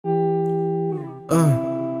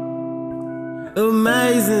Amazing,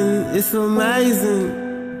 it's amazing.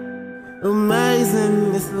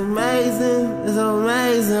 Amazing, it's amazing. It's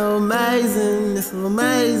amazing, amazing, it's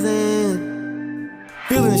amazing.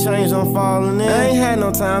 Feelings change, I'm falling in. I ain't had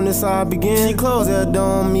no time, this all began. She closed that door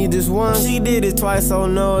on me just once. She did it twice, so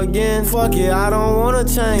no again. Fuck it, I don't wanna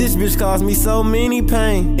change. This bitch caused me so many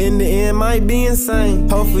pain. In the end, might be insane.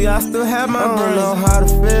 Hopefully, I still have my brain. I don't know how to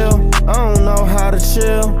feel. I don't know how to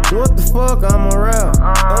chill. What the fuck, I'm a rap.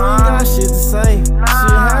 I ain't got shit to say.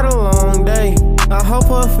 She had a long day. I hope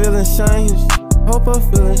her feelings change. Hope her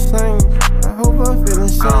feelings change. I hope her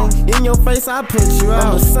feelings change. In your face, I put you out.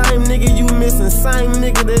 I'm the same nigga you missing, same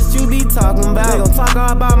nigga that you be talking about. They gon' talk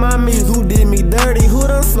all about my music. Who did me dirty? Who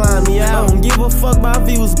done slime me out? I don't give a fuck about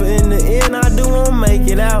views, but in the end, I do won't make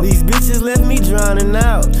it out. These bitches left me drowning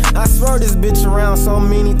out. I swear this bitch around so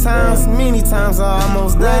many times I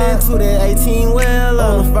almost died. Right into that 18 well.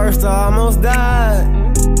 On the first, I almost died.